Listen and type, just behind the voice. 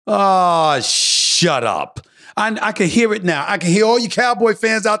Oh, shut up. I can hear it now. I can hear all you Cowboy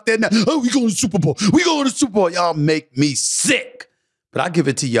fans out there now. Oh, we going to the Super Bowl. We going to the Super Bowl. Y'all make me sick. But I'll give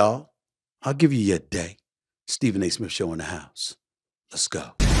it to y'all. I'll give you your day. Stephen A. Smith Show in the house. Let's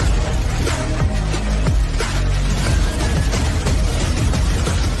go.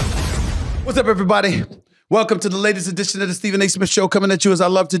 What's up, everybody? Welcome to the latest edition of the Stephen A. Smith Show, coming at you as I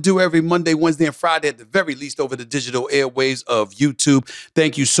love to do every Monday, Wednesday, and Friday, at the very least over the digital airwaves of YouTube.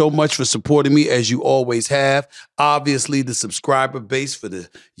 Thank you so much for supporting me, as you always have. Obviously, the subscriber base for the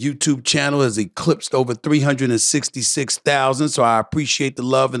YouTube channel has eclipsed over 366,000, so I appreciate the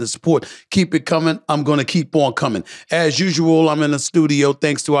love and the support. Keep it coming. I'm going to keep on coming. As usual, I'm in the studio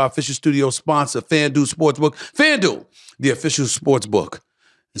thanks to our official studio sponsor, FanDuel Sportsbook. FanDuel, the official sportsbook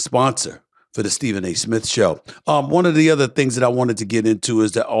and sponsor for the Stephen A. Smith Show. One of the other things that I wanted to get into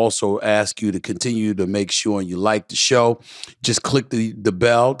is to also ask you to continue to make sure you like the show. Just click the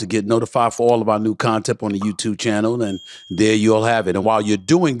bell to get notified for all of our new content on the YouTube channel, and there you'll have it. And while you're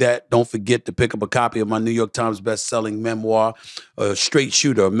doing that, don't forget to pick up a copy of my New York Times best-selling memoir, Straight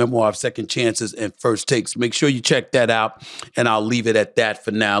Shooter, a memoir of second chances and first takes. Make sure you check that out, and I'll leave it at that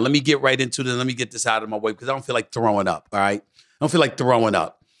for now. Let me get right into it, and let me get this out of my way because I don't feel like throwing up, all right? I don't feel like throwing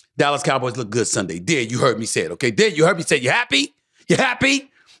up. Dallas Cowboys look good Sunday. Did you heard me say it, okay? Did you heard me say it? You happy? You happy?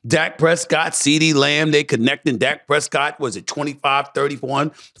 Dak Prescott, CeeDee Lamb, they connecting. Dak Prescott, was it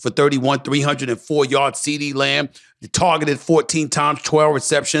 25-31 for 31, 304 yards. CeeDee Lamb targeted 14 times, 12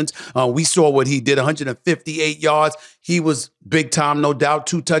 receptions. We saw what he did, 158 yards. He was big time, no doubt,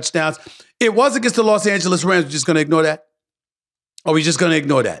 2 touchdowns. It was against the Los Angeles Rams. We're just going to ignore that? Or we just going to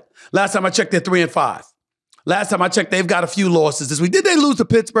ignore that? Last time I checked, they're 3-5. Last time I checked, they've got a few losses this week. Did they lose to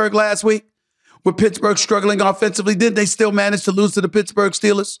Pittsburgh last week? With Pittsburgh struggling offensively, didn't they still manage to lose to the Pittsburgh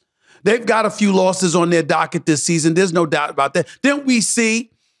Steelers? They've got a few losses on their docket this season. There's no doubt about that. Didn't we see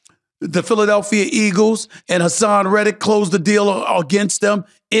the Philadelphia Eagles and Hassan Reddick close the deal against them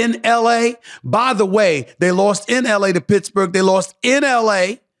in L.A.? By the way, they lost in L.A. to Pittsburgh. They lost in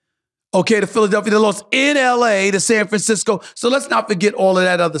L.A., okay, to Philadelphia. They lost in L.A. to San Francisco. So let's not forget all of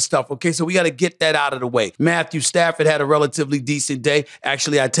that other stuff, okay? So we got to get that out of the way. Matthew Stafford had a relatively decent day.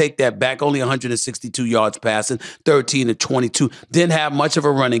 Actually, I take that back. Only 162 yards passing, 13-22. Didn't have much of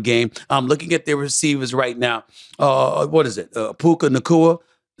a running game. I'm looking at their receivers right now. Puka Nacua.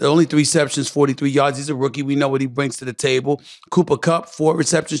 Only 3 receptions, 43 yards. He's a rookie. We know what he brings to the table. Cooper Kupp, 4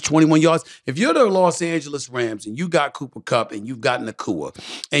 receptions, 21 yards. If you're the Los Angeles Rams and you got Cooper Kupp and you've got Nacua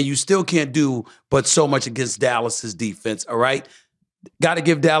and you still can't do but so much against Dallas's defense, all right? Got to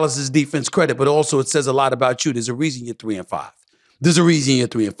give Dallas's defense credit, but also it says a lot about you. There's a reason you're 3-5. There's a reason you're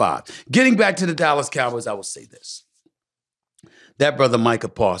 3-5. Getting back to the Dallas Cowboys, I will say this. That brother Micah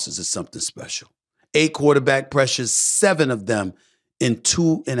Parsons is something special. 8 quarterback pressures, 7 of them in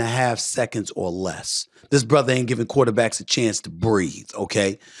 2.5 seconds or less. This brother ain't giving quarterbacks a chance to breathe,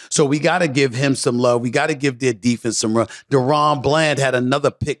 okay? So we got to give him some love. We got to give their defense some love. DaRon Bland had another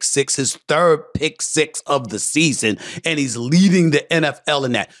pick 6, his 3rd pick 6 of the season, and he's leading the NFL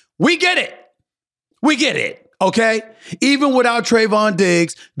in that. We get it. We get it, okay? Even without Trayvon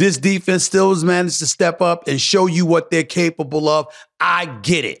Diggs, this defense still has managed to step up and show you what they're capable of. I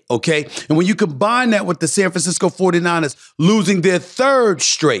get it, okay? And when you combine that with the San Francisco 49ers losing their 3rd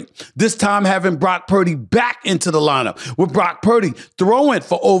straight, this time having Brock Purdy back into the lineup, with Brock Purdy throwing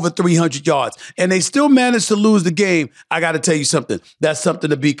for over 300 yards, and they still managed to lose the game, I got to tell you something. That's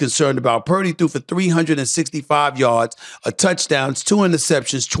something to be concerned about. Purdy threw for 365 yards, a touchdown, 2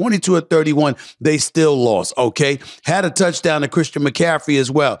 interceptions, 22-31. They still lost, okay? Had a touchdown to Christian McCaffrey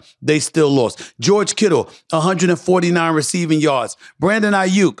as well. They still lost. George Kittle, 149 receiving yards. Brandon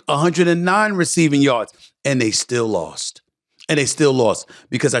Ayuk, 109 receiving yards. And they still lost. And they still lost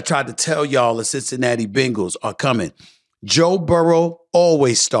because I tried to tell y'all the Cincinnati Bengals are coming. Joe Burrow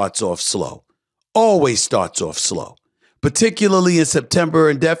always starts off slow. Always starts off slow. Particularly in September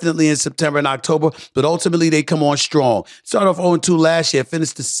and definitely in September and October, but ultimately they come on strong. Started off 0-2 last year,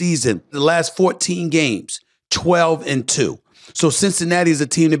 finished the season, the last 14 games, 12-2. So Cincinnati is a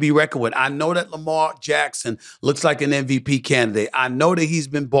team to be reckoned with. I know that Lamar Jackson looks like an MVP candidate. I know that he's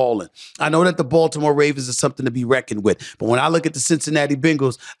been balling. I know that the Baltimore Ravens are something to be reckoned with. But when I look at the Cincinnati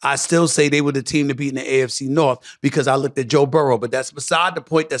Bengals, I still say they were the team to beat in the AFC North because I looked at Joe Burrow. But that's beside the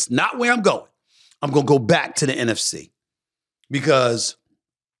point. That's not where I'm going. I'm going to go back to the NFC because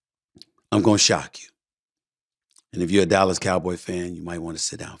I'm going to shock you. And if you're a Dallas Cowboy fan, you might want to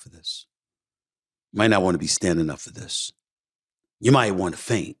sit down for this. You might not want to be standing up for this. You might want to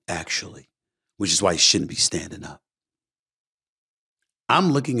faint, actually, which is why you shouldn't be standing up.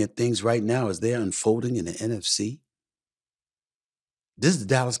 I'm looking at things right now as they're unfolding in the NFC. This is the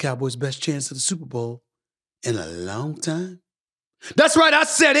Dallas Cowboys' best chance of the Super Bowl in a long time. That's right, I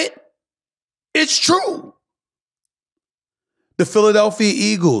said it. It's true. The Philadelphia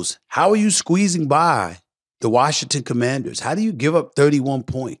Eagles, how are you squeezing by the Washington Commanders? How do you give up 31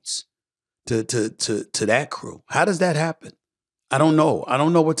 points to that crew? How does that happen? I don't know. I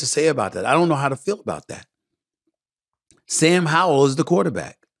don't know what to say about that. I don't know how to feel about that. Sam Howell is the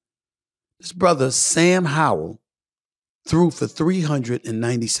quarterback. This brother, Sam Howell, threw for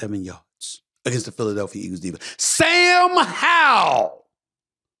 397 yards against the Philadelphia Eagles defense. Sam Howell,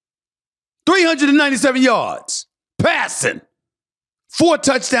 397 yards, passing. 4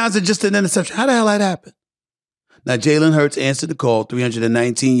 touchdowns and just an interception. How the hell that happened? Now, Jalen Hurts answered the call,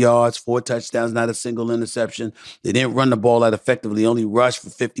 319 yards, 4 touchdowns, not a single interception. They didn't run the ball that effectively, only rushed for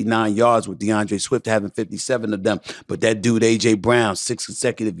 59 yards with DeAndre Swift having 57 of them. But that dude, A.J. Brown, 6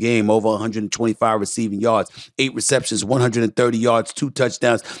 consecutive game, over 125 receiving yards, 8 receptions, 130 yards, 2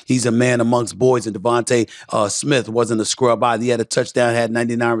 touchdowns. He's a man amongst boys, and Devontae Smith wasn't a scrub either. He had a touchdown, had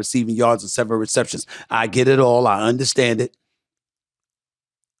 99 receiving yards and 7 receptions. I get it all. I understand it.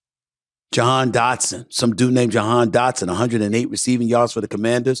 Jahan Dotson, some dude named Jahan Dotson, 108 receiving yards for the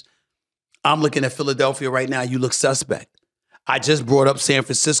Commanders. I'm looking at Philadelphia right now. You look suspect. I just brought up San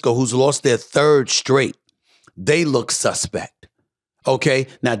Francisco, who's lost their 3rd straight. They look suspect. Okay,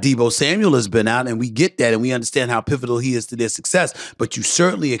 now Deebo Samuel has been out, and we get that, and we understand how pivotal he is to their success, but you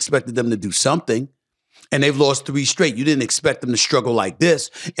certainly expected them to do something, and they've lost 3 straight. You didn't expect them to struggle like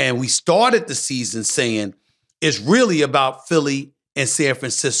this, and we started the season saying it's really about Philly and San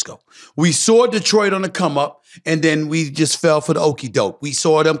Francisco. We saw Detroit on the come up, and then we just fell for the okie doke. We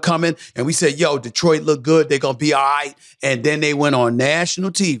saw them coming, and we said, yo, Detroit look good. They're going to be all right. And then they went on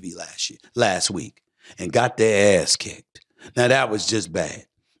national TV last week and got their ass kicked. Now, that was just bad.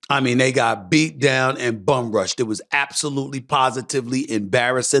 I mean, they got beat down and bum rushed. It was absolutely positively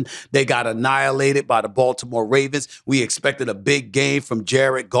embarrassing. They got annihilated by the Baltimore Ravens. We expected a big game from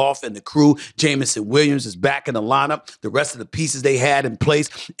Jared Goff and the crew. Jamison Williams is back in the lineup. The rest of the pieces they had in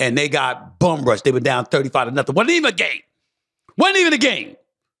place, and they got bum rushed. They were down 35-0. Wasn't even a game. Wasn't even a game.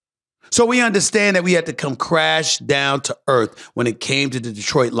 So we understand that we had to come crash down to earth when it came to the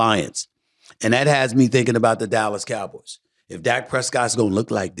Detroit Lions. And that has me thinking about the Dallas Cowboys. If Dak Prescott's going to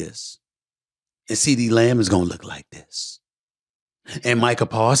look like this, and CeeDee Lamb is going to look like this, and Micah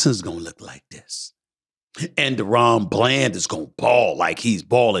Parsons is going to look like this, and Deron Bland is going to ball like he's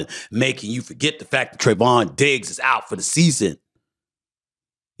balling, making you forget the fact that Trayvon Diggs is out for the season.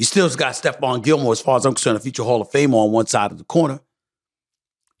 You still got Stephon Gilmore, as far as I'm concerned, a future Hall of Famer on one side of the corner.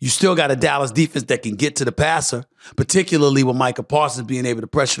 You still got a Dallas defense that can get to the passer, particularly with Micah Parsons being able to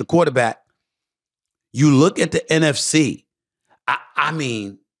pressure the quarterback. You look at the NFC. I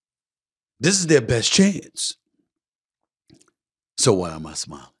mean, this is their best chance. So why am I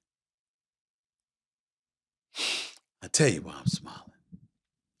smiling? I tell you why I'm smiling.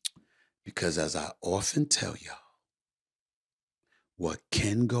 Because as I often tell y'all, what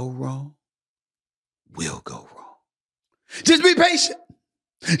can go wrong will go wrong. Just be patient.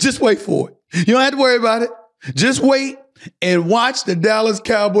 Just wait for it. You don't have to worry about it. Just wait and watch the Dallas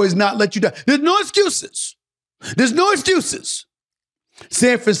Cowboys not let you down. There's no excuses. There's no excuses.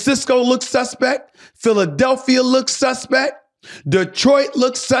 San Francisco looks suspect. Philadelphia looks suspect. Detroit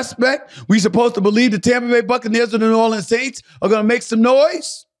looks suspect. We supposed to believe the Tampa Bay Buccaneers and the New Orleans Saints are going to make some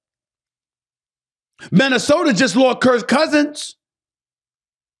noise. Minnesota just lost Kirk Cousins.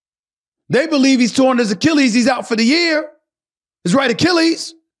 They believe he's torn his Achilles. He's out for the year. His right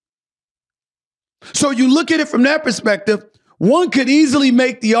Achilles. So you look at it from that perspective, one could easily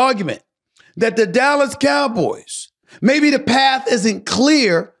make the argument that the Dallas Cowboys, maybe the path isn't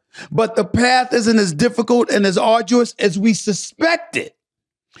clear, but the path isn't as difficult and as arduous as we suspected.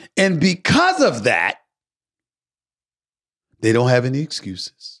 And because of that, they don't have any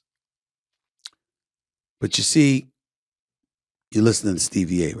excuses. But you see, you're listening to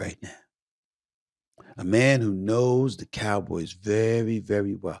Stevie A right now. A man who knows the Cowboys very,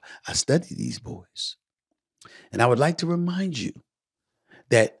 very well. I study these boys. And I would like to remind you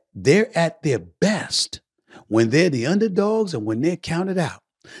that they're at their best when they're the underdogs and when they're counted out.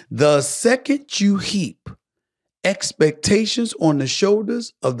 The second you heap expectations on the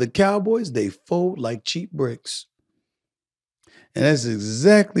shoulders of the Cowboys, they fold like cheap bricks. And that's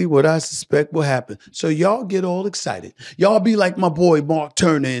exactly what I suspect will happen. So y'all get all excited. Y'all be like my boy Mark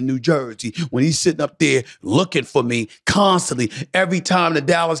Turner in New Jersey when he's sitting up there looking for me constantly every time the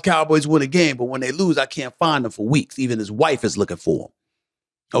Dallas Cowboys win a game. But when they lose, I can't find them for weeks. Even his wife is looking for him.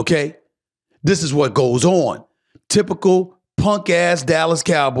 Okay? This is what goes on. Typical punk-ass Dallas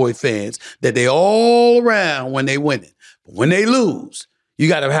Cowboy fans that they all around when they win it. But when they lose, You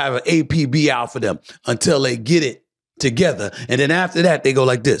got to have an APB out for them until they get it together. And then after that, they go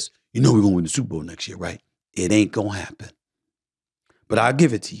like this. You know we're going to win the Super Bowl next year, right? It ain't going to happen. But I'll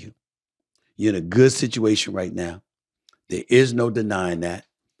give it to you. You're in a good situation right now. There is no denying that.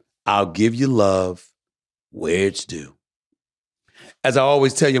 I'll give you love where it's due. As I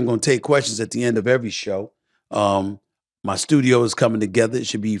always tell you, I'm going to take questions at the end of every show. My studio is coming together. It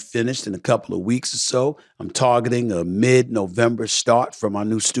should be finished in a couple of weeks or so. I'm targeting a mid-November start for my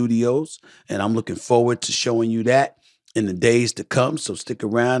new studios, and I'm looking forward to showing you that in the days to come. So stick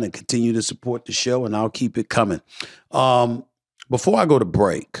around and continue to support the show, and I'll keep it coming. Before I go to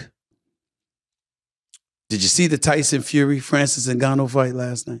break, did you see the Tyson Fury Francis Ngannou fight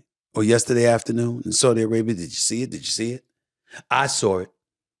last night or yesterday afternoon in Saudi Arabia? Did you see it? Did you see it? I saw it.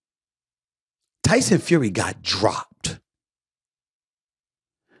 Tyson Fury got dropped.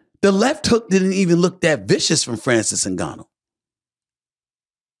 The left hook didn't even look that vicious from Francis Ngannou.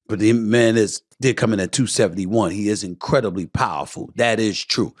 But the man did come in at 271. He is incredibly powerful. That is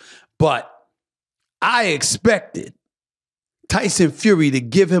true. But I expected Tyson Fury to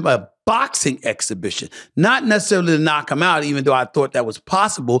give him a boxing exhibition, not necessarily to knock him out, even though I thought that was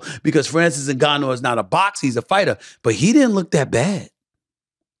possible because Francis Ngannou is not a boxer, he's a fighter. But he didn't look that bad.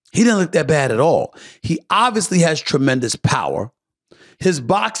 He didn't look that bad at all. He obviously has tremendous power. His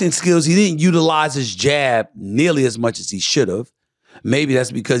boxing skills, he didn't utilize his jab nearly as much as he should have. Maybe that's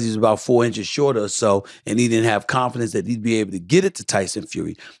because he's about 4 inches shorter or so, and he didn't have confidence that he'd be able to get it to Tyson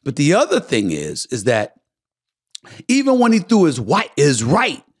Fury. But the other thing is that even when he threw his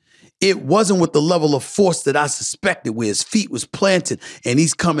right, it wasn't with the level of force that I suspected, where his feet was planted and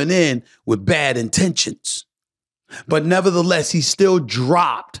he's coming in with bad intentions. But nevertheless, he still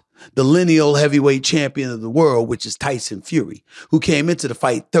dropped the lineal heavyweight champion of the world, which is Tyson Fury, who came into the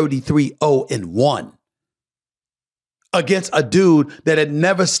fight 33-0-1 against a dude that had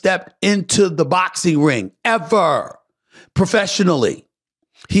never stepped into the boxing ring ever professionally.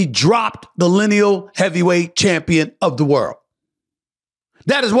 He dropped the lineal heavyweight champion of the world.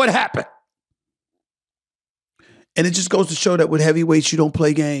 That is what happened. And it just goes to show that with heavyweights, you don't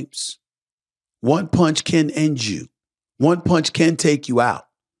play games. One punch can end you. One punch can take you out.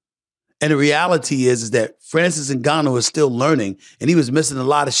 And the reality is that Francis Ngannou is still learning, and he was missing a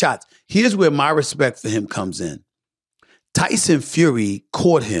lot of shots. Here's where my respect for him comes in. Tyson Fury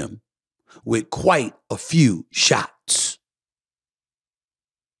caught him with quite a few shots.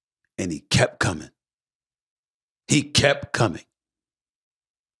 And he kept coming. He kept coming.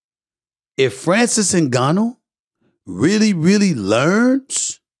 If Francis Ngannou really, really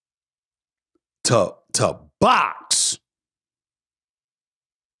learns to box,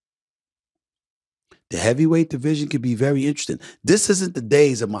 the heavyweight division could be very interesting. This isn't the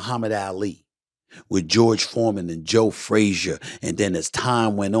days of Muhammad Ali with George Foreman and Joe Frazier, and then as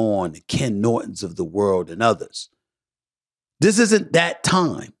time went on, the Ken Nortons of the world and others. This isn't that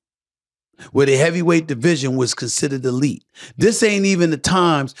time where the heavyweight division was considered elite. This ain't even the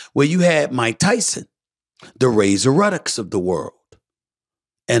times where you had Mike Tyson, the Razor Ruddocks of the world,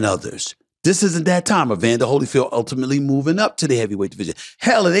 and others. This isn't that time. Evander Holyfield ultimately moving up to the heavyweight division.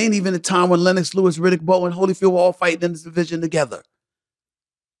 Hell, it ain't even the time when Lennox Lewis, Riddick Bowe, and Holyfield were all fighting in this division together.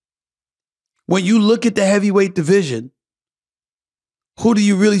 When you look at the heavyweight division, who do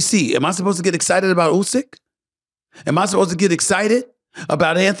you really see? Am I supposed to get excited about Usyk? Am I supposed to get excited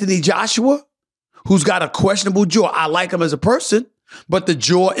about Anthony Joshua, who's got a questionable jaw? I like him as a person, but the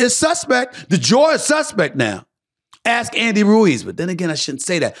jaw is suspect. The jaw is suspect now. Ask Andy Ruiz. But then again, I shouldn't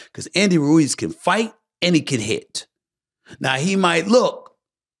say that because Andy Ruiz can fight and he can hit. Now, he might look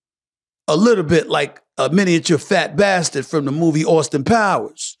a little bit like a miniature fat bastard from the movie Austin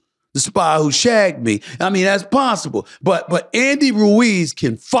Powers, The Spy Who Shagged Me. I mean, that's possible. But Andy Ruiz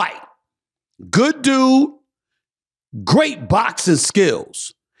can fight. Good dude, great boxing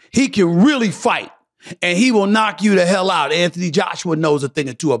skills. He can really fight. And he will knock you the hell out. Anthony Joshua knows a thing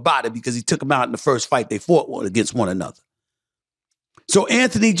or two about it because he took him out in the first fight they fought against one another. So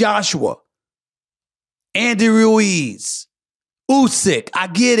Anthony Joshua, Andy Ruiz, Usyk, I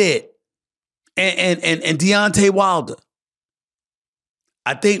get it. And Deontay Wilder.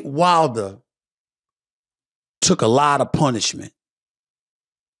 I think Wilder took a lot of punishment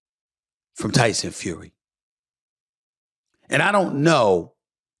from Tyson Fury. And I don't know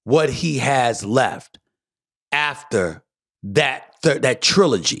what he has left after that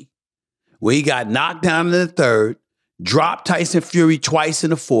trilogy where he got knocked down in the third, dropped Tyson Fury twice in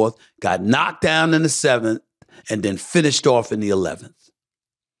the fourth, got knocked down in the seventh, and then finished off in the 11th.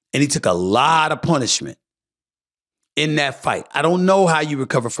 And he took a lot of punishment in that fight. I don't know how you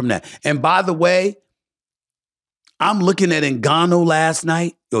recover from that. And by the way, I'm looking at Ngannou last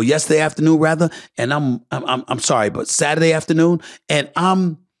night, or yesterday afternoon rather, and I'm sorry, but Saturday afternoon, and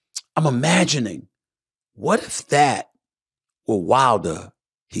I'm imagining, what if that were Wilder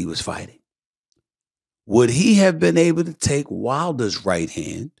he was fighting? Would he have been able to take Wilder's right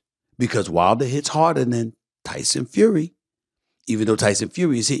hand? Because Wilder hits harder than Tyson Fury, even though Tyson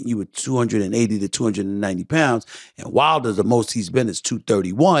Fury is hitting you with 280 to 290 pounds, and Wilder, the most he's been is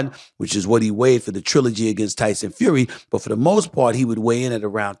 231, which is what he weighed for the trilogy against Tyson Fury. But for the most part, he would weigh in at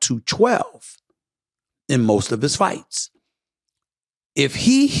around 212 in most of his fights. If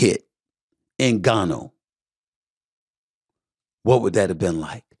he hit Ngannou, what would that have been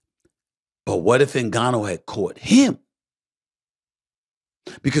like? But what if Ngannou had caught him?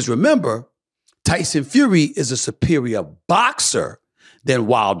 Because remember, Tyson Fury is a superior boxer than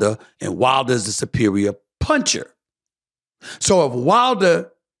Wilder, and Wilder is a superior puncher. So if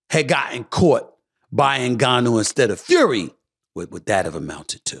Wilder had gotten caught by Ngannou instead of Fury, what would that have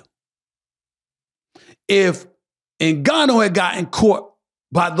amounted to? If Ngannou had gotten caught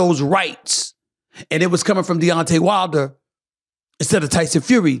by those rights and it was coming from Deontay Wilder instead of Tyson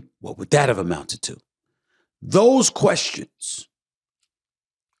Fury, what would that have amounted to? Those questions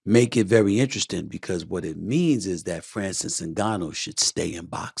make it very interesting, because what it means is that Francis Ngannou should stay in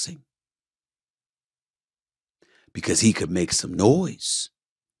boxing, because he could make some noise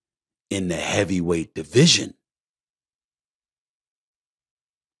in the heavyweight division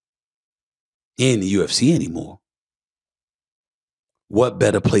in the UFC anymore. What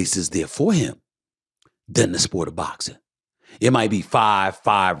better place is there for him than the sport of boxing? It might be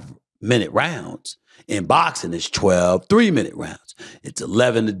 5-minute rounds. In boxing, it's 12 3-minute rounds. It's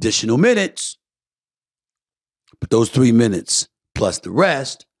 11 additional minutes. But those 3 minutes plus the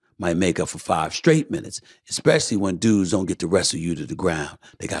rest might make up for 5 straight minutes, especially when dudes don't get to wrestle you to the ground.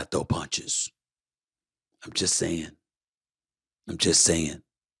 They got to throw punches. I'm just saying.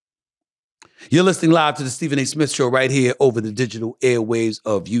 You're listening live to the Stephen A. Smith Show right here over the digital airwaves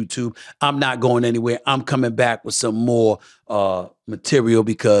of YouTube. I'm not going anywhere. I'm coming back with some more material,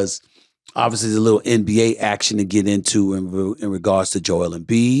 because obviously there's a little NBA action to get into in regards to Joel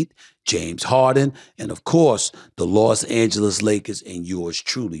Embiid, James Harden, and of course, the Los Angeles Lakers and yours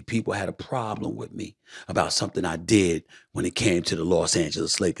truly. People had a problem with me about something I did when it came to the Los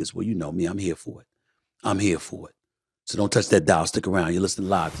Angeles Lakers. Well, you know me. I'm here for it. So don't touch that dial. Stick around. You're listening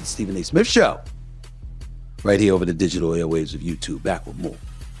live to the Stephen A. Smith Show right here over the digital airwaves of YouTube. Back with more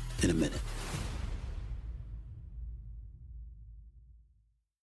in a minute.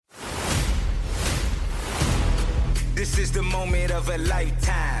 This is the moment of a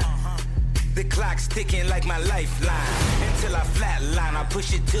lifetime. The clock's ticking like my lifeline. Until I flatline, I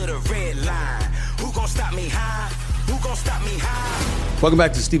push it to the red line. Who gon' stop me high? Welcome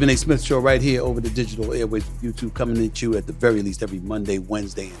back to the Stephen A. Smith Show right here over the digital airwaves of YouTube, coming at you at the very least every Monday,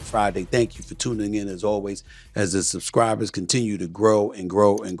 Wednesday, and Friday. Thank you for tuning in as always, as the subscribers continue to grow and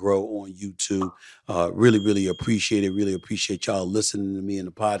grow and grow on YouTube. Really appreciate it. Really appreciate y'all listening to me in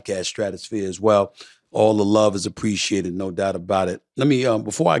the podcast stratosphere as well. All the love is appreciated, no doubt about it. Let me,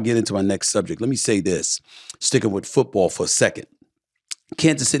 before I get into my next subject, let me say this, sticking with football for a second.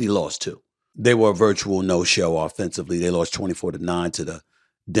 Kansas City lost too. They were a virtual no-show offensively. They lost 24-9 to the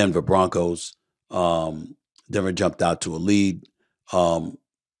Denver Broncos. Denver jumped out to a lead.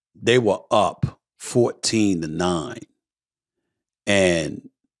 They were up 14-9. And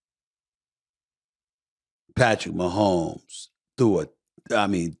Patrick Mahomes threw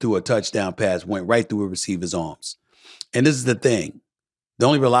a touchdown pass, went right through a receiver's arms. And this is the thing. The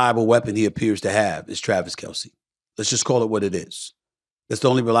only reliable weapon he appears to have is Travis Kelce. Let's just call it what it is. That's the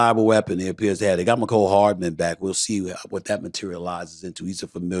only reliable weapon he appears to have. They got McCole Hardman back. We'll see what that materializes into. He's a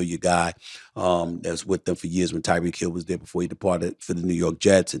familiar guy that's with them for years when Tyreek Hill was there before he departed for the New York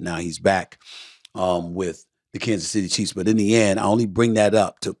Jets, and now he's back with the Kansas City Chiefs. But in the end, I only bring that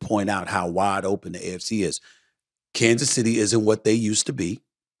up to point out how wide open the AFC is. Kansas City isn't what they used to be.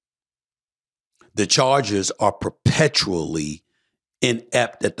 The Chargers are perpetually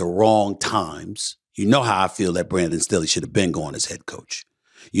inept at the wrong times. You know how I feel that Brandon Staley should have been going as head coach.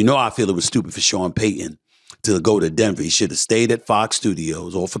 You know how I feel it was stupid for Sean Payton to go to Denver. He should have stayed at Fox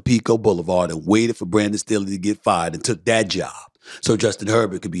Studios or for Pico Boulevard and waited for Brandon Staley to get fired and took that job so Justin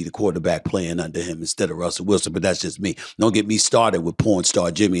Herbert could be the quarterback playing under him instead of Russell Wilson. But that's just me. Don't get me started with porn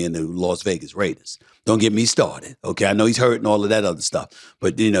star Jimmy and the Las Vegas Raiders. Don't get me started. Okay, I know he's hurt and all of that other stuff.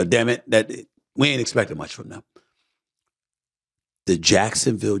 But, damn it, we ain't expecting much from them. The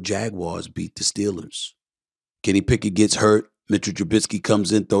Jacksonville Jaguars beat the Steelers. Kenny Pickett gets hurt. Mitchell Trubisky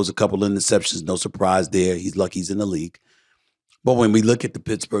comes in, throws a couple of interceptions. No surprise there. He's lucky he's in the league. But when we look at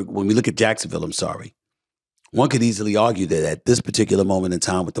Jacksonville, One could easily argue that at this particular moment in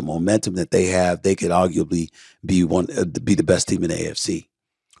time, with the momentum that they have, they could arguably be the best team in the AFC.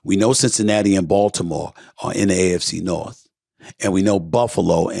 We know Cincinnati and Baltimore are in the AFC North. And we know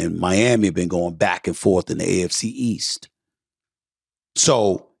Buffalo and Miami have been going back and forth in the AFC East.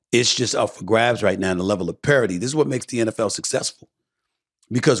 So it's just up for grabs right now in the level of parity. This is what makes the NFL successful.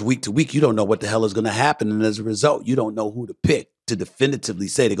 Because week to week, you don't know what the hell is going to happen. And as a result, you don't know who to pick to definitively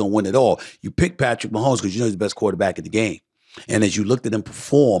say they're going to win it all. You pick Patrick Mahomes because you know he's the best quarterback in the game. And as you looked at him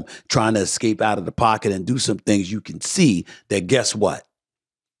perform, trying to escape out of the pocket and do some things, you can see that guess what?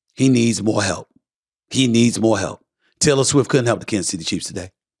 He needs more help. He needs more help. Taylor Swift couldn't help the Kansas City Chiefs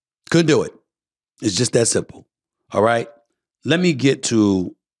today. Couldn't do it. It's just that simple. All right? Let me get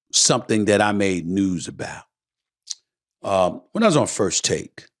to something that I made news about. When I was on First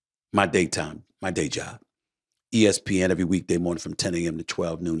Take, my day job, ESPN every weekday morning from 10 a.m. to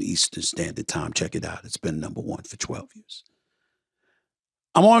 12 noon Eastern Standard Time. Check it out. It's been number one for 12 years.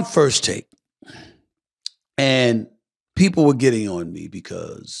 I'm on First Take, and people were getting on me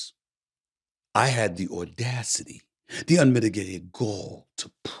because I had the audacity, the unmitigated gall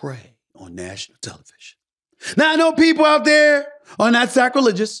to pray on national television. Now, I know people out there are not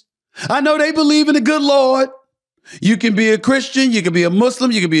sacrilegious. I know they believe in the good Lord. You can be a Christian, you can be a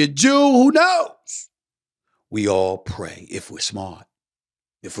Muslim, you can be a Jew, who knows? We all pray if we're smart.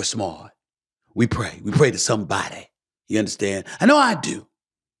 If we're smart, we pray. We pray to somebody. You understand? I know I do.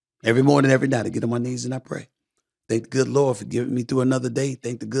 Every morning, every night, I get on my knees and I pray. Thank the good Lord for getting me through another day.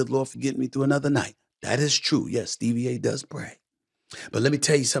 Thank the good Lord for getting me through another night. That is true. Yes, Stevie A does pray. But let me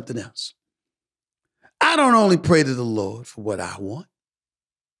tell you something else. I don't only pray to the Lord for what I want.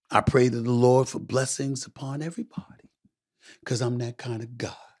 I pray to the Lord for blessings upon everybody because I'm that kind of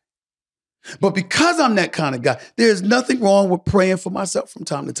guy. But because I'm that kind of guy, there's nothing wrong with praying for myself from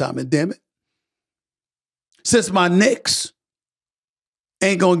time to time. And damn it, since my Knicks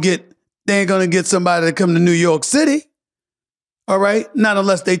ain't going to get somebody to come to New York City, all right? Not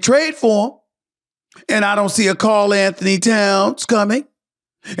unless they trade for him. And I don't see a Karl Anthony Towns coming.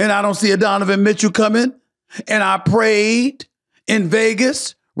 And I don't see a Donovan Mitchell coming. And I prayed in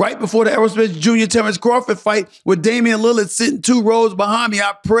Vegas right before the Errol Spence Jr. Terrence Crawford fight with Damian Lillard sitting 2 rows behind me.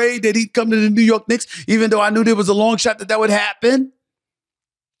 I prayed that he'd come to the New York Knicks, even though I knew there was a long shot that would happen.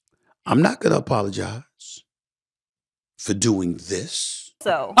 I'm not going to apologize for doing this.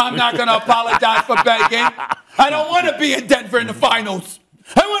 I'm not going to apologize for begging. I don't want to be in Denver in the finals.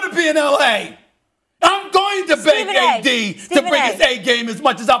 I want to be in L.A. I'm going to beg AD to bring his A game as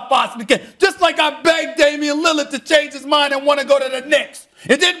much as I possibly can. Just like I begged Damian Lillard to change his mind and want to go to the Knicks.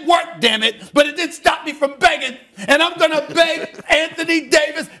 It didn't work, damn it, but it didn't stop me from begging. And I'm going to beg Anthony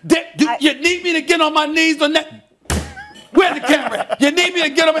Davis. You need me to get on my knees on that? Where's the camera? You need me to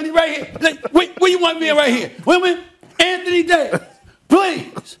get on my knees right here? Where you want me right here? Wait. Anthony Davis,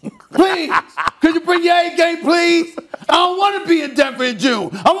 please, could you bring your A game, please? I don't want to be in Denver in June.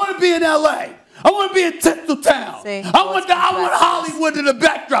 I want to be in L.A. I want to be in Tinseltown. I want Hollywood in the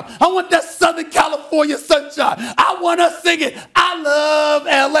backdrop. I want that Southern California sunshine. I want us singing, I love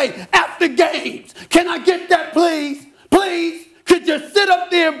L.A. after games. Can I get that, please? Please? Could you sit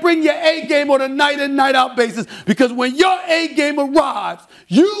up there and bring your A game on a night in, night out basis? Because when your A game arrives,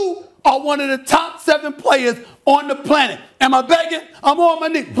 you are one of the top 7 players on the planet. Am I begging? I'm on my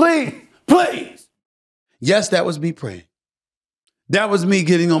knees. Please. Yes, that was me praying. That was me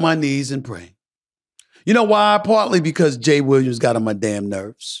getting on my knees and praying. You know why? Partly because Jay Williams got on my damn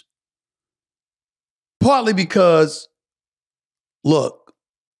nerves. Partly because, look,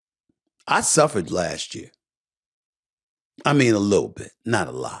 I suffered last year. I mean, a little bit, not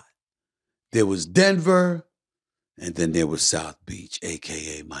a lot. There was Denver, and then there was South Beach,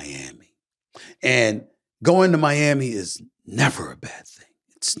 a.k.a. Miami. And going to Miami is never a bad thing.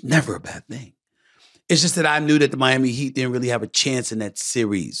 It's never a bad thing. It's just that I knew that the Miami Heat didn't really have a chance in that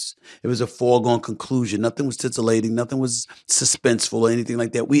series. It was a foregone conclusion. Nothing was titillating. Nothing was suspenseful or anything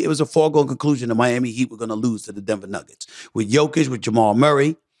like that. It was a foregone conclusion the Miami Heat were going to lose to the Denver Nuggets. With Jokic, with Jamal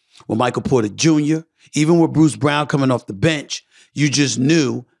Murray, with Michael Porter Jr., even with Bruce Brown coming off the bench, you just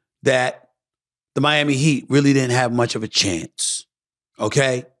knew that the Miami Heat really didn't have much of a chance.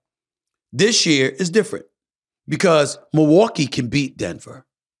 Okay? This year is different because Milwaukee can beat Denver.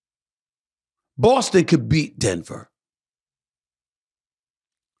 Boston could beat Denver.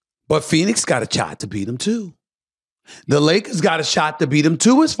 But Phoenix got a shot to beat them too. The Lakers got a shot to beat them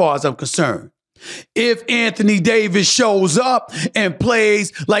too, as far as I'm concerned. If Anthony Davis shows up and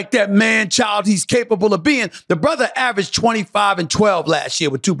plays like that man-child he's capable of being, the brother averaged 25 and 12 last year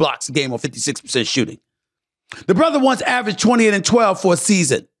with 2 blocks a game on 56% shooting. The brother once averaged 28 and 12 for a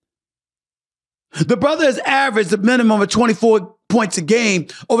season. The brother has averaged a minimum of 24 points a game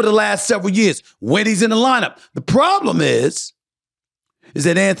over the last several years when he's in the lineup. The problem is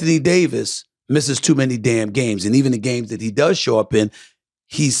that Anthony Davis misses too many damn games. And even the games that he does show up in,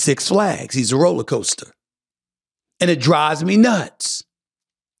 he's Six Flags. He's a roller coaster. And it drives me nuts.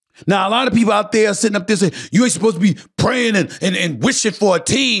 Now, a lot of people out there are sitting up there saying, you ain't supposed to be praying and wishing for a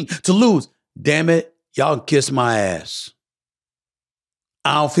team to lose. Damn it, y'all can kiss my ass.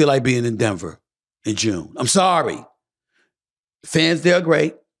 I don't feel like being in Denver in June. I'm sorry. Fans there are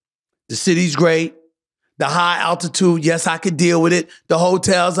great. The city's great. The high altitude, yes, I could deal with it. The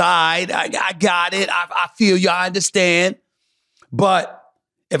hotel's all right. I got it. I feel you. I understand. But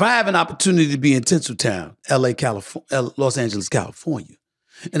if I have an opportunity to be in Tinseltown, Los Angeles, California,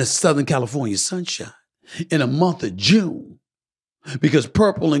 in a Southern California sunshine, in a month of June, because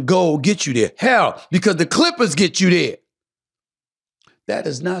purple and gold get you there. Hell, because the Clippers get you there. That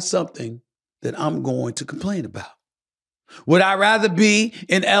is not something that I'm going to complain about. Would I rather be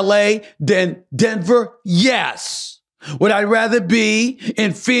in LA than Denver? Yes. Would I rather be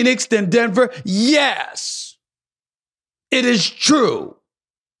in Phoenix than Denver? Yes. It is true.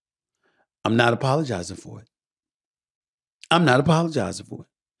 I'm not apologizing for it. I'm not apologizing for it.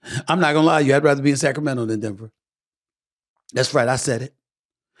 I'm not going to lie to you. I'd rather be in Sacramento than Denver. That's right. I said it.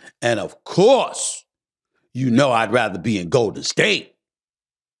 And of course, you know I'd rather be in Golden State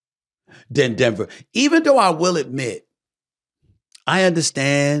than Denver. Even though I will admit, I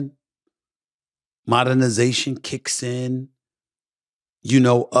understand modernization kicks in. You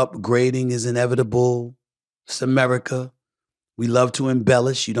know, upgrading is inevitable. It's America. We love to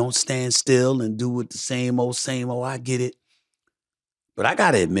embellish. You don't stand still and do it the same old. I get it. But I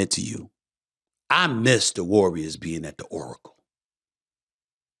got to admit to you, I miss the Warriors being at the Oracle.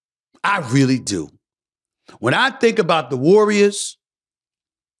 I really do. When I think about the Warriors,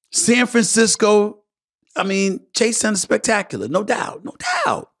 San Francisco, I mean, Chase Center spectacular, no doubt.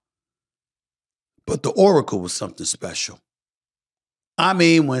 But the Oracle was something special. I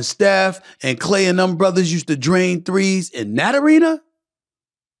mean, when Steph and Clay and them brothers used to drain threes in that arena,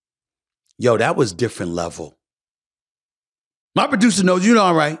 yo, that was different level. My producer knows, you know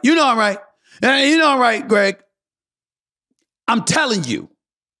I'm right. You know I'm right. And you know I'm right, Greg. I'm telling you,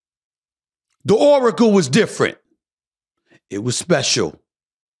 the Oracle was different. It was special.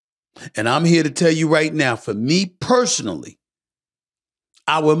 And I'm here to tell you right now, for me personally,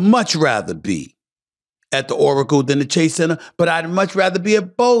 I would much rather be at the Oracle than the Chase Center, but I'd much rather be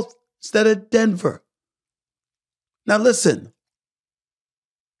at both instead of Denver. Now listen,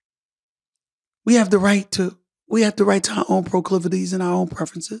 we have the right to our own proclivities and our own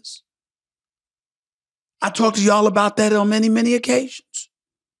preferences. I talked to y'all about that on many, many occasions.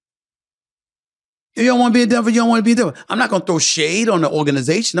 If you don't want to be in Denver, you don't want to be in Denver. I'm not going to throw shade on the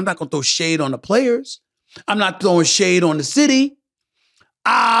organization. I'm not going to throw shade on the players. I'm not throwing shade on the city.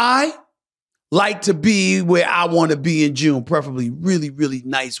 I like to be where I want to be in June, preferably really, really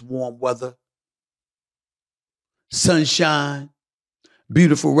nice, warm weather, sunshine,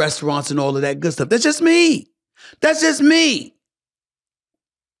 beautiful restaurants and all of that good stuff. That's just me. That's just me.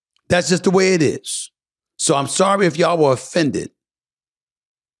 That's just the way it is. So I'm sorry if y'all were offended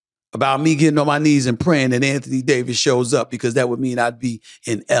about me getting on my knees and praying that Anthony Davis shows up, because that would mean I'd be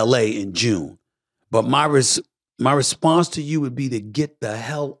in LA in June. But my response to you would be to get the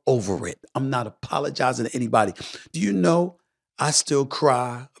hell over it. I'm not apologizing to anybody. Do you know I still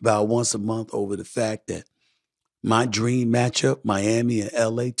cry about once a month over the fact that my dream matchup, Miami and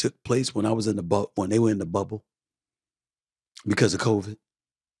LA, took place when I was when they were in the bubble because of COVID?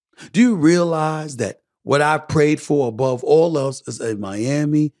 Do you realize that what I prayed for above all else is a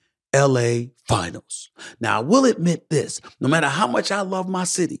Miami LA finals? Now, I will admit this, no matter how much I love my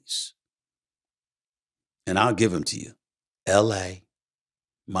cities, and I'll give them to you, LA,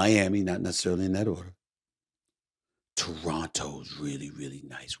 Miami, not necessarily in that order. Toronto's really, really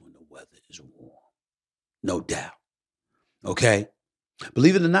nice when the weather is warm. No doubt. Okay?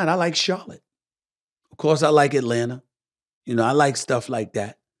 Believe it or not, I like Charlotte. Of course, I like Atlanta. You know, I like stuff like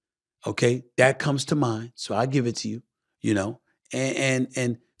that. Okay? That comes to mind, so I give it to you, you know.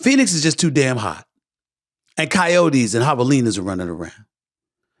 And Phoenix is just too damn hot. And coyotes and javelinas are running around.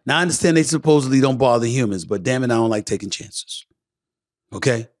 Now, I understand they supposedly don't bother humans, but damn it, I don't like taking chances.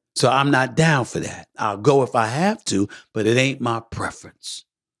 Okay? So I'm not down for that. I'll go if I have to, but it ain't my preference.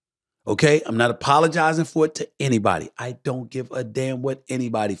 Okay? I'm not apologizing for it to anybody. I don't give a damn what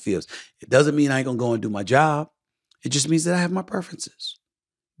anybody feels. It doesn't mean I ain't going to go and do my job. It just means that I have my preferences.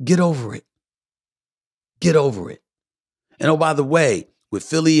 Get over it. Get over it. And oh, by the way,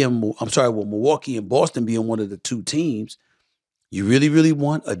 with Milwaukee and Boston being one of the two teams, You really, really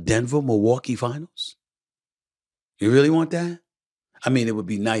want a Denver-Milwaukee finals? You really want that? I mean, it would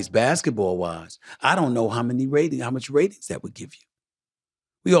be nice basketball-wise. I don't know how much ratings that would give you.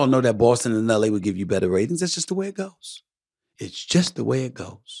 We all know that Boston and LA would give you better ratings. That's just the way it goes. It's just the way it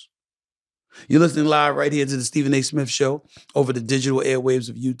goes. You're listening live right here to the Stephen A. Smith Show over the digital airwaves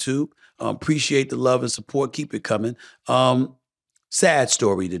of YouTube. Appreciate the love and support. Keep it coming. Sad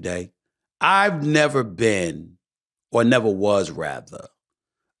story today. I've never been, or never was rather,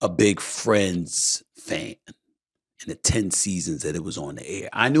 a big Friends fan in the 10 seasons that it was on the air.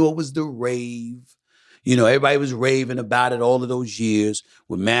 I knew it was the rave. You know, everybody was raving about it all of those years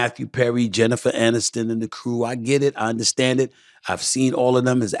with Matthew Perry, Jennifer Aniston, and the crew. I get it. I understand it. I've seen all of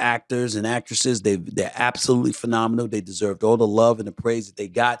them as actors and actresses. They're absolutely phenomenal. They deserved all the love and the praise that they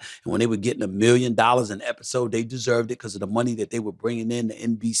got. And when they were getting $1 million an episode, they deserved it because of the money that they were bringing in, the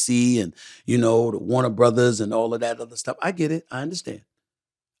NBC and, you know, the Warner Brothers and all of that other stuff. I get it. I understand.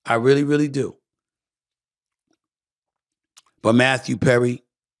 I really, really do. But Matthew Perry,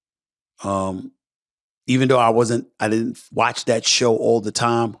 even though I didn't watch that show all the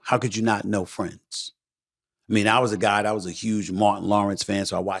time, how could you not know Friends? I mean, I was a huge Martin Lawrence fan,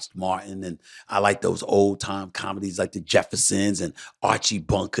 so I watched Martin, and I like those old-time comedies like The Jeffersons and Archie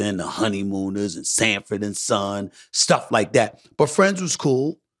Bunker and The Honeymooners and Sanford and Son, stuff like that. But Friends was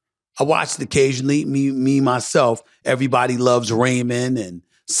cool. I watched it occasionally, myself. Everybody Loves Raymond and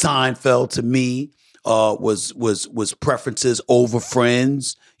Seinfeld to me was preferences over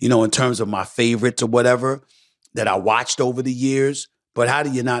Friends, you know, in terms of my favorites or whatever that I watched over the years. But how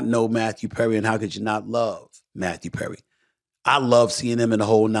do you not know Matthew Perry, and how could you not love Matthew Perry? I love seeing him in the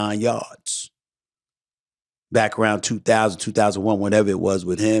whole 9 yards. Back around 2000, 2001, whatever it was,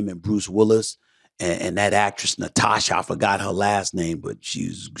 with him and Bruce Willis and that actress Natasha. I forgot her last name, but she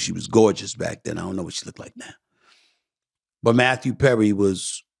was gorgeous back then. I don't know what she looked like now. But Matthew Perry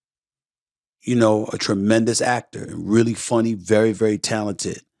was, you know, a tremendous actor and really funny, very, very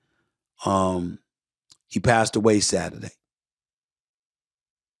talented. He passed away Saturday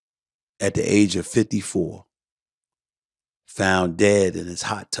at the age of 54, found dead in his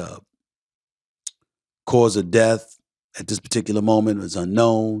hot tub. Cause of death at this particular moment was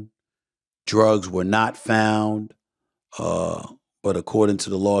unknown. Drugs were not found, but according to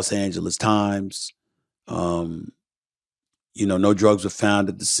the Los Angeles Times, no drugs were found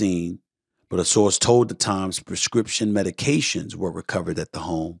at the scene. But a source told the Times prescription medications were recovered at the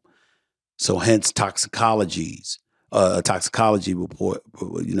home. So hence toxicology report,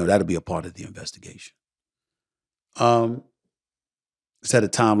 that'll be a part of the investigation. It's at a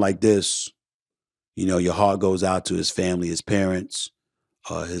time like this, you know, your heart goes out to his family, his parents,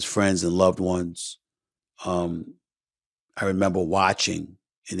 his friends and loved ones. I remember watching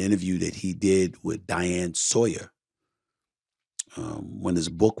an interview that he did with Diane Sawyer when his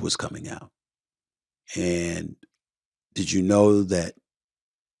book was coming out. And did you know that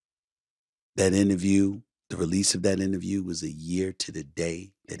interview, the release of that interview, was a year to the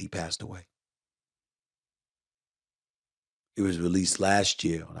day that he passed away? It was released last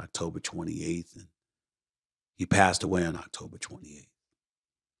year on October 28th, and he passed away on October 28th.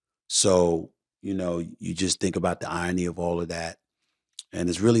 So, you know, you just think about the irony of all of that, and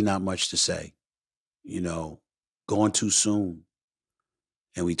there's really not much to say. You know, gone too soon.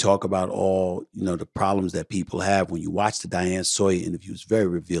 And we talk about all, you know, the problems that people have. When you watch the Diane Sawyer interview, it's very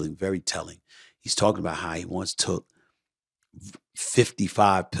revealing, very telling. He's talking about how he once took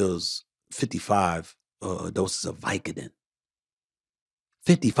 55 doses of Vicodin.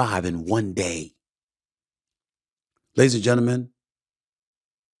 55 in one day. Ladies and gentlemen,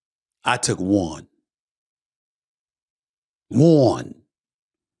 I took one.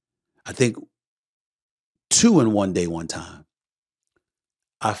 I think 2 in one day one time.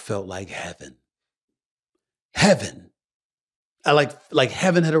 I felt like heaven. Heaven. I like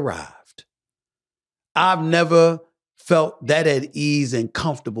heaven had arrived. I've never felt that at ease and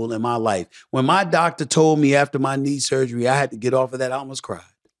comfortable in my life. When my doctor told me after my knee surgery I had to get off of that, I almost cried.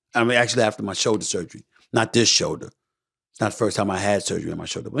 I mean, actually after my shoulder surgery, not this shoulder. It's not the first time I had surgery on my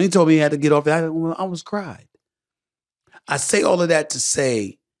shoulder. When he told me he had to get off that, I almost cried. I say all of that to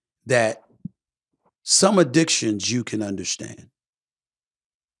say that some addictions you can understand.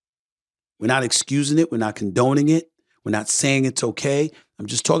 We're not excusing it. We're not condoning it. We're not saying it's okay. I'm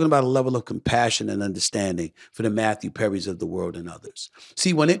just talking about a level of compassion and understanding for the Matthew Perrys of the world and others.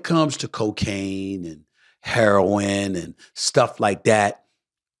 See, when it comes to cocaine and heroin and stuff like that,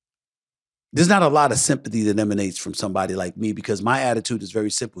 there's not a lot of sympathy that emanates from somebody like me, because my attitude is very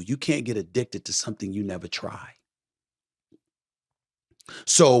simple. You can't get addicted to something you never try.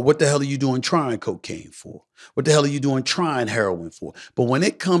 So what the hell are you doing trying cocaine for? What the hell are you doing trying heroin for? But when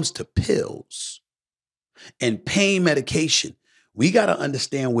it comes to pills and pain medication, we got to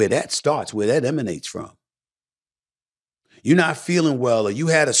understand where that starts, where that emanates from. You're not feeling well, or you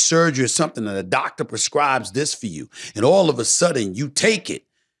had a surgery or something, and a doctor prescribes this for you, and all of a sudden you take it.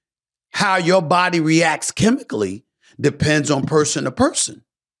 How your body reacts chemically depends on person to person.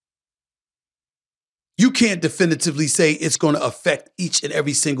 You can't definitively say it's going to affect each and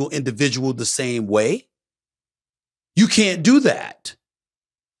every single individual the same way. You can't do that.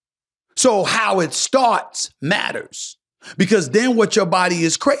 So how it starts matters, because then what your body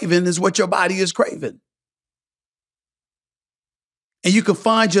is craving is what your body is craving. And you can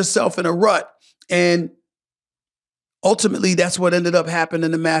find yourself in a rut. And ultimately, that's what ended up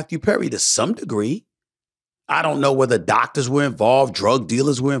happening to Matthew Perry to some degree. I don't know whether doctors were involved, drug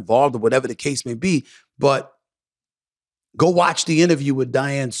dealers were involved, or whatever the case may be. But go watch the interview with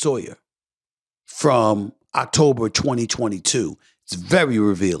Diane Sawyer from October 2022. It's very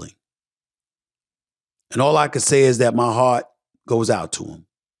revealing. And all I can say is that my heart goes out to him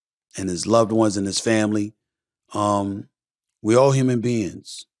and his loved ones and his family. We're all human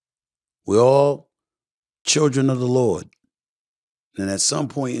beings. We're all children of the Lord. And at some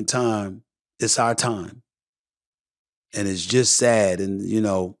point in time, it's our time. And it's just sad. And, you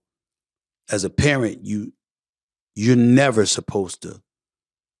know, as a parent, you're never supposed to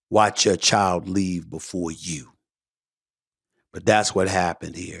watch your child leave before you. But that's what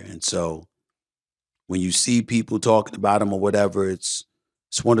happened here. And so when you see people talking about him or whatever, it's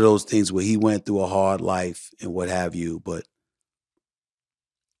one of those things where he went through a hard life and what have you. But,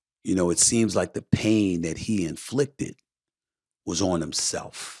 you know, it seems like the pain that he inflicted was on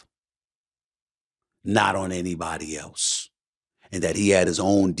himself, not on anybody else. And that he had his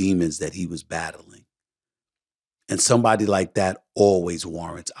own demons that he was battling. And somebody like that always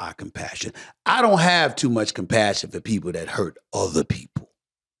warrants our compassion. I don't have too much compassion for people that hurt other people.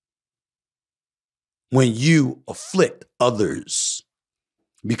 When you afflict others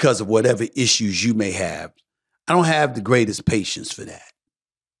because of whatever issues you may have, I don't have the greatest patience for that.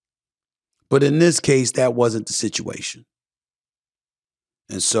 But in this case, that wasn't the situation.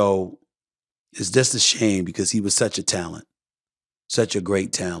 And so it's just a shame because he was such a talent, such a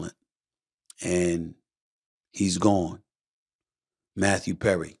great talent. And he's gone. Matthew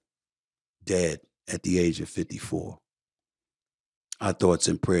Perry, dead at the age of 54. Our thoughts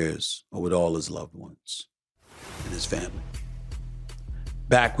and prayers are with all his loved ones and his family.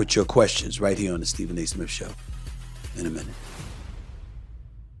 Back with your questions right here on the Stephen A. Smith Show in a minute.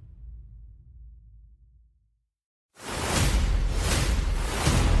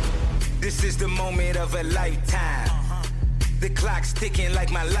 This is the moment of a lifetime. The clock's ticking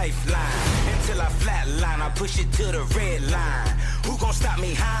like my lifeline. Until I flatline, I push it to the red line. Who gon' stop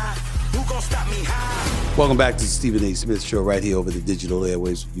me high? Who gon' stop me high? Welcome back to the Stephen A. Smith Show right here over the digital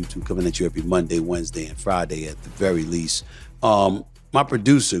airwaves of YouTube, coming at you every Monday, Wednesday, and Friday at the very least. My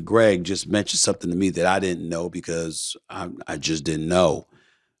producer, Greg, just mentioned something to me that I didn't know because I just didn't know.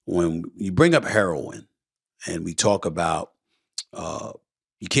 When you bring up heroin and we talk about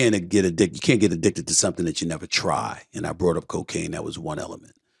you can't get addicted to something that you never try. And I brought up cocaine. That was one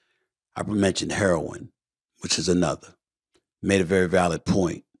element. I mentioned heroin, which is another. Made a very valid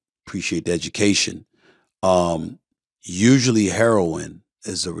point. Appreciate the education. Usually heroin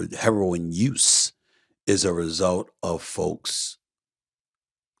use is a result of folks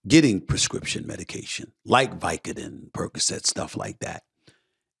getting prescription medication like Vicodin, Percocet, stuff like that.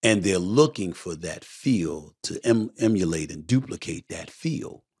 And they're looking for that feel to emulate and duplicate that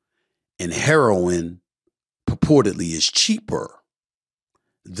feel. And heroin purportedly is cheaper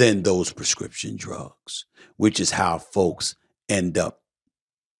than those prescription drugs, which is how folks end up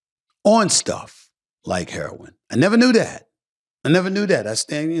on stuff like heroin. I never knew that. I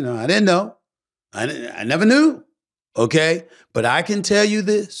didn't know. I never knew. Okay? But I can tell you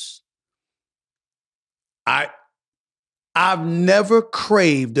this. I've never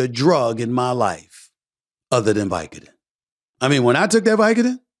craved a drug in my life other than Vicodin. I mean, when I took that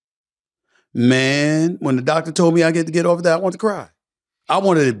Vicodin, man, when the doctor told me I get to get over that, I wanted to cry. I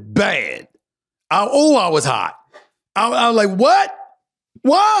wanted it bad. I was hot. I was like, what?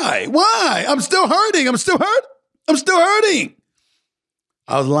 Why? I'm still hurting. I'm still hurting.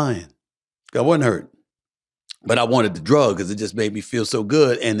 I was lying. I wasn't hurt. But I wanted the drug because it just made me feel so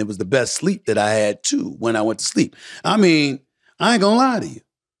good. And it was the best sleep that I had, too, when I went to sleep. I mean, I ain't going to lie to you.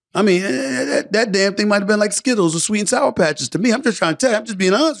 I mean, that damn thing might have been like Skittles or Sweet and Sour Patches to me. I'm just trying to tell you. I'm just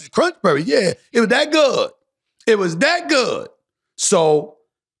being honest with you. Crunchberry, yeah. It was that good. So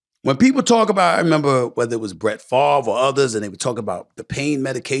When people talk about, I remember whether it was Brett Favre or others, and they would talk about the pain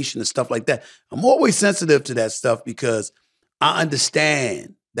medication and stuff like that. I'm always sensitive to that stuff because I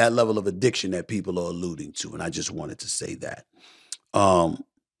understand that level of addiction that people are alluding to, and I just wanted to say that.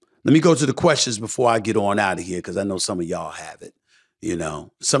 Let me go to the questions before I get on out of here because I know some of y'all have it. You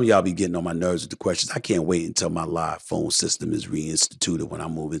know, some of y'all be getting on my nerves with the questions. I can't wait until my live phone system is reinstituted when I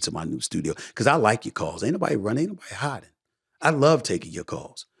move into my new studio because I like your calls. Ain't nobody running, ain't nobody hiding. I love taking your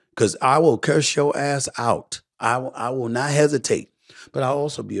calls because I will curse your ass out. I will not hesitate, but I'll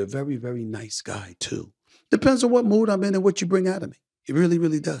also be a very, very nice guy too. Depends on what mood I'm in and what you bring out of me. It really,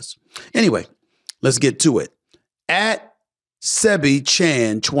 really does. Anyway, let's get to it. At Sebi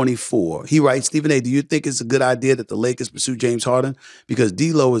Chan 24. He writes, Stephen A., do you think it's a good idea that the Lakers pursue James Harden? Because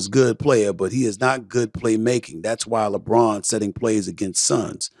D'Lo is a good player, but he is not good playmaking. That's why LeBron setting plays against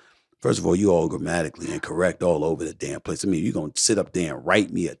Suns. First of all, you all grammatically incorrect all over the damn place. I mean, you're going to sit up there and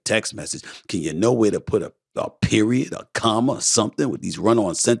write me a text message. Can you know where to put a period, a comma, or something with these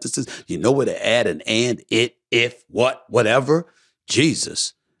run-on sentences? You know where to add an and, it, if, what, whatever?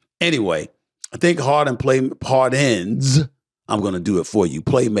 Jesus. Anyway, I think Harden's I'm going to do it for you.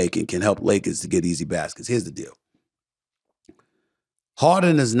 Playmaking can help Lakers to get easy baskets. Here's the deal.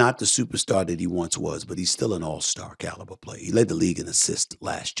 Harden is not the superstar that he once was, but he's still an all-star caliber player. He led the league in assists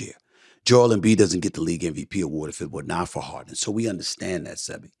last year. Joel Embiid doesn't get the league MVP award if it were not for Harden. So we understand that,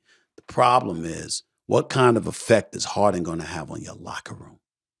 Sebi. The problem is, what kind of effect is Harden going to have on your locker room?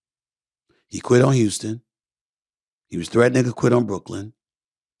 He quit on Houston. He was threatening to quit on Brooklyn.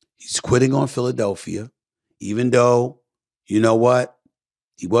 He's quitting on Philadelphia, even though, you know what?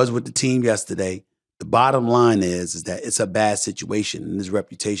 He was with the team yesterday. The bottom line is that it's a bad situation and his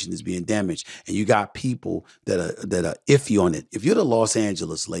reputation is being damaged. And you got people that are iffy on it. If you're the Los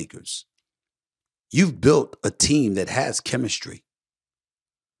Angeles Lakers, you've built a team that has chemistry.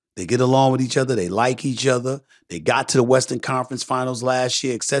 They get along with each other. They like each other. They got to the Western Conference Finals last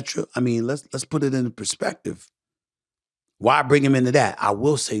year, etc. I mean, let's put it into perspective. Why bring him into that? I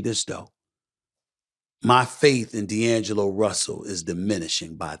will say this, though. My faith in D'Angelo Russell is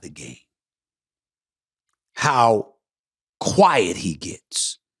diminishing by the game. How quiet he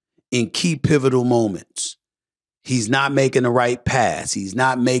gets in key pivotal moments. He's not making the right pass. He's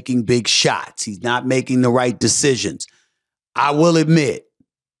not making big shots. He's not making the right decisions. I will admit,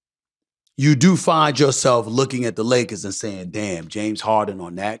 you do find yourself looking at the Lakers and saying, damn, James Harden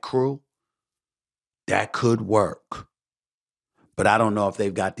on that crew, that could work. But I don't know if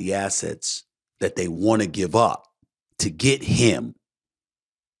they've got the assets that they want to give up to get him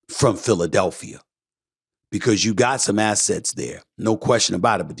from Philadelphia. Because you got some assets there, no question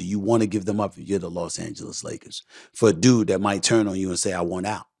about it. But do you want to give them up if you're the Los Angeles Lakers? For a dude that might turn on you and say, I want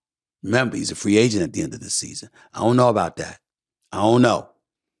out. Remember, he's a free agent at the end of this season. I don't know about that. I don't know.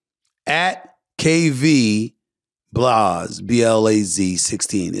 At KV Blaz, B-L-A-Z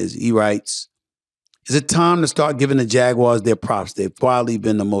 16, he writes, is it time to start giving the Jaguars their props? They've quietly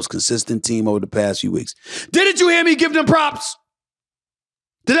been the most consistent team over the past few weeks. Didn't you hear me give them props?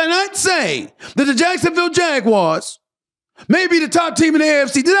 Did I not say that the Jacksonville Jaguars may be the top team in the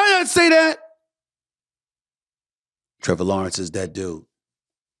AFC? Did I not say that? Trevor Lawrence is that dude.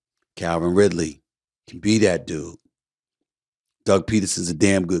 Calvin Ridley can be that dude. Doug Peterson's a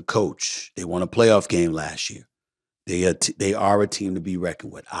damn good coach. They won a playoff game last year. They are a team to be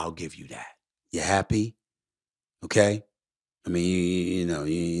reckoned with. I'll give you that. You happy? Okay? I mean,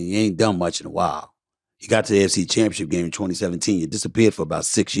 you ain't done much in a while. You got to the AFC Championship game in 2017. You disappeared for about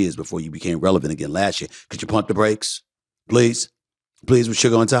 6 years before you became relevant again last year. Could you pump the brakes? Please? Please, with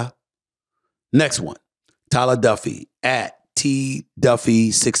sugar on top? Next one. Tyler Duffy at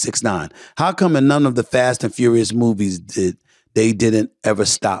TDuffy669. How come in none of the Fast and Furious movies they didn't ever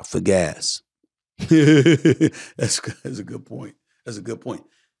stop for gas? That's a good point. That's a good point.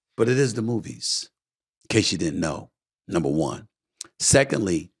 But it is the movies, in case you didn't know, number one.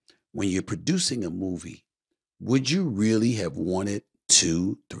 Secondly, when you're producing a movie, would you really have wanted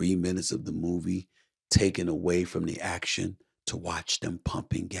 2-3 minutes of the movie taken away from the action to watch them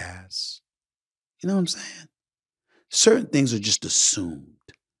pumping gas? You know what I'm saying? Certain things are just assumed.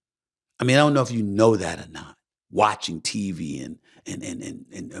 I mean, I don't know if you know that or not. Watching TV and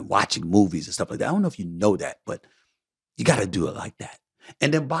watching movies and stuff like that. I don't know if you know that, but you got to do it like that.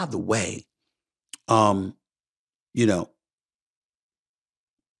 And then, by the way,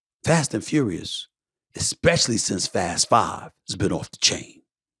 Fast and Furious, especially since Fast 5, has been off the chain.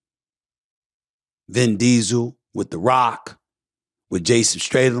 Vin Diesel with The Rock, with Jason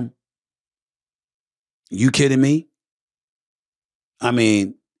Statham. You kidding me? I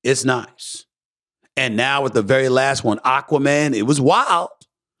mean, it's nice. And now with the very last one, Aquaman, it was wild,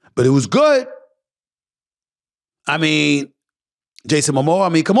 But it was good. I mean, Jason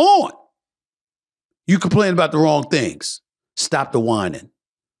Momoa, come on. You complain about the wrong things. Stop the whining.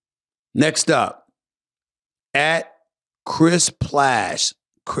 Next up, at Chris Splashed.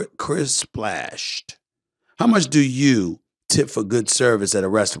 How much do you tip for good service at a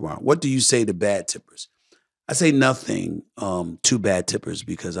restaurant? What do you say to bad tippers? I say nothing to bad tippers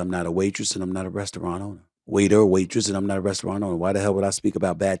because I'm not a waitress and I'm not a restaurant owner. Waiter or waitress and I'm not a restaurant owner. Why the hell would I speak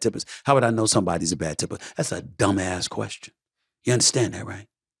about bad tippers? How would I know somebody's a bad tipper? That's a dumbass question. You understand that, right?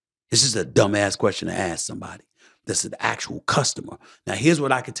 This is a dumbass question to ask somebody. This is the actual customer. Now, here's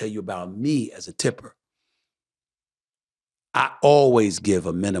what I can tell you about me as a tipper. I always give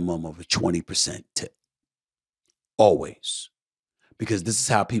a minimum of a 20% tip. Always. Because this is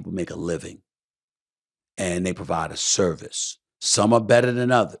how people make a living. And they provide a service. Some are better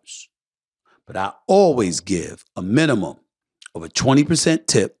than others. But I always give a minimum of a 20%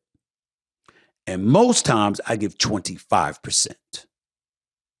 tip. And most times I give 25%.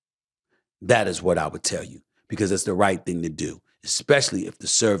 That is what I would tell you. Because it's the right thing to do. Especially if the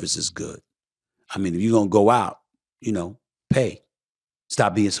service is good. I mean, if you're going to go out, pay.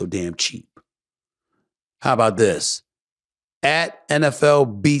 Stop being so damn cheap. How about this? At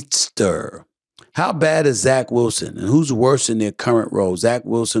NFL Beatster. How bad is Zach Wilson? And who's worse in their current role, Zach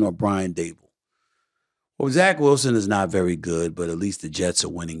Wilson or Brian Dable? Well, Zach Wilson is not very good, but at least the Jets are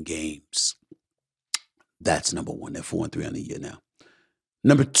winning games. That's number one. They're 4-3 on the year now.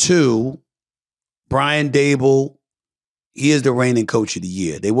 Number two, Brian Dable. He is the reigning coach of the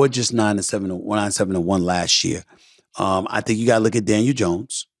year. They were just 9-7-1 last year. I think you got to look at Daniel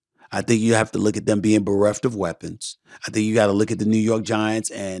Jones. I think you have to look at them being bereft of weapons. I think you got to look at the New York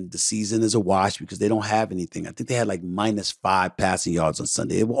Giants, and the season is a wash because they don't have anything. I think they had like -5 passing yards on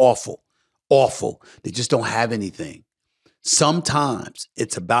Sunday. They were awful. Awful. They just don't have anything. Sometimes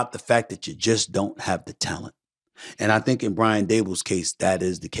it's about the fact that you just don't have the talent. And I think in Brian Dable's case, that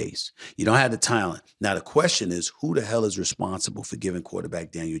is the case. You don't have the talent. Now, the question is, who the hell is responsible for giving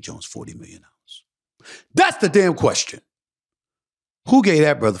quarterback Daniel Jones $40 million? That's the damn question. Who gave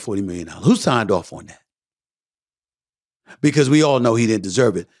that brother $40 million? Who signed off on that? Because we all know he didn't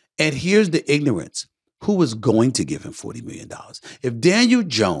deserve it. And here's the ignorance. Who was going to give him $40 million? If Daniel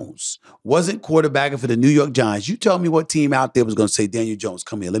Jones wasn't quarterbacking for the New York Giants, you tell me what team out there was going to say, Daniel Jones,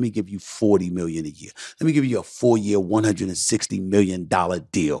 come here, let me give you $40 million a year. Let me give you a 4-year, $160 million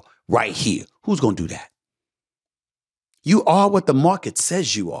deal right here. Who's going to do that? You are what the market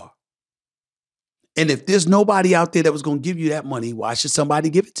says you are. And if there's nobody out there that was going to give you that money, why should somebody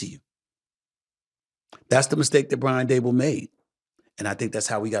give it to you? That's the mistake that Brian Dable made. And I think that's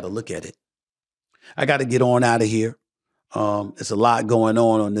how we got to look at it. I got to get on out of here. It's a lot going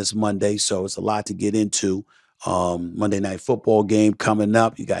on this Monday, so it's a lot to get into. Monday Night Football game coming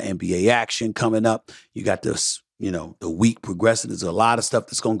up. You got NBA action coming up. You got this, the week progressing. There's a lot of stuff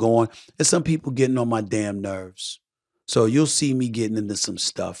that's going to go on. There's some people getting on my damn nerves. So you'll see me getting into some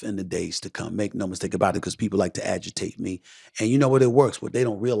stuff in the days to come. Make no mistake about it, because people like to agitate me. And you know what? It works. What they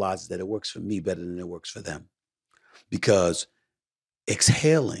don't realize is that it works for me better than it works for them. Because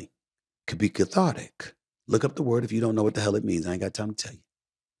exhaling could be cathartic. Look up the word if you don't know what the hell it means. I ain't got time to tell you.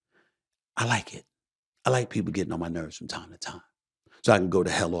 I like it. I like people getting on my nerves from time to time. So I can go the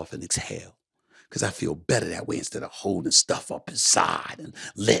hell off and exhale. Because I feel better that way instead of holding stuff up inside and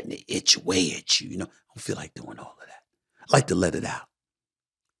letting it itch away at you. I don't feel like doing all of that. I like to let it out.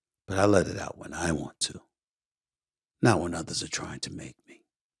 But I let it out when I want to. Not when others are trying to make me.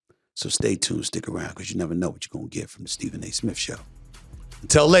 So stay tuned, stick around, because you never know what you're going to get from the Stephen A. Smith Show.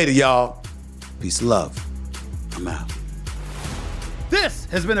 Until later, y'all. Peace and love. I'm out. This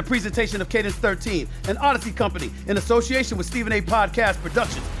has been a presentation of Cadence 13, an Odyssey company in association with Stephen A. Podcast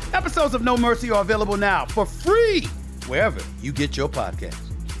Productions. Episodes of No Mercy are available now for free wherever you get your podcasts.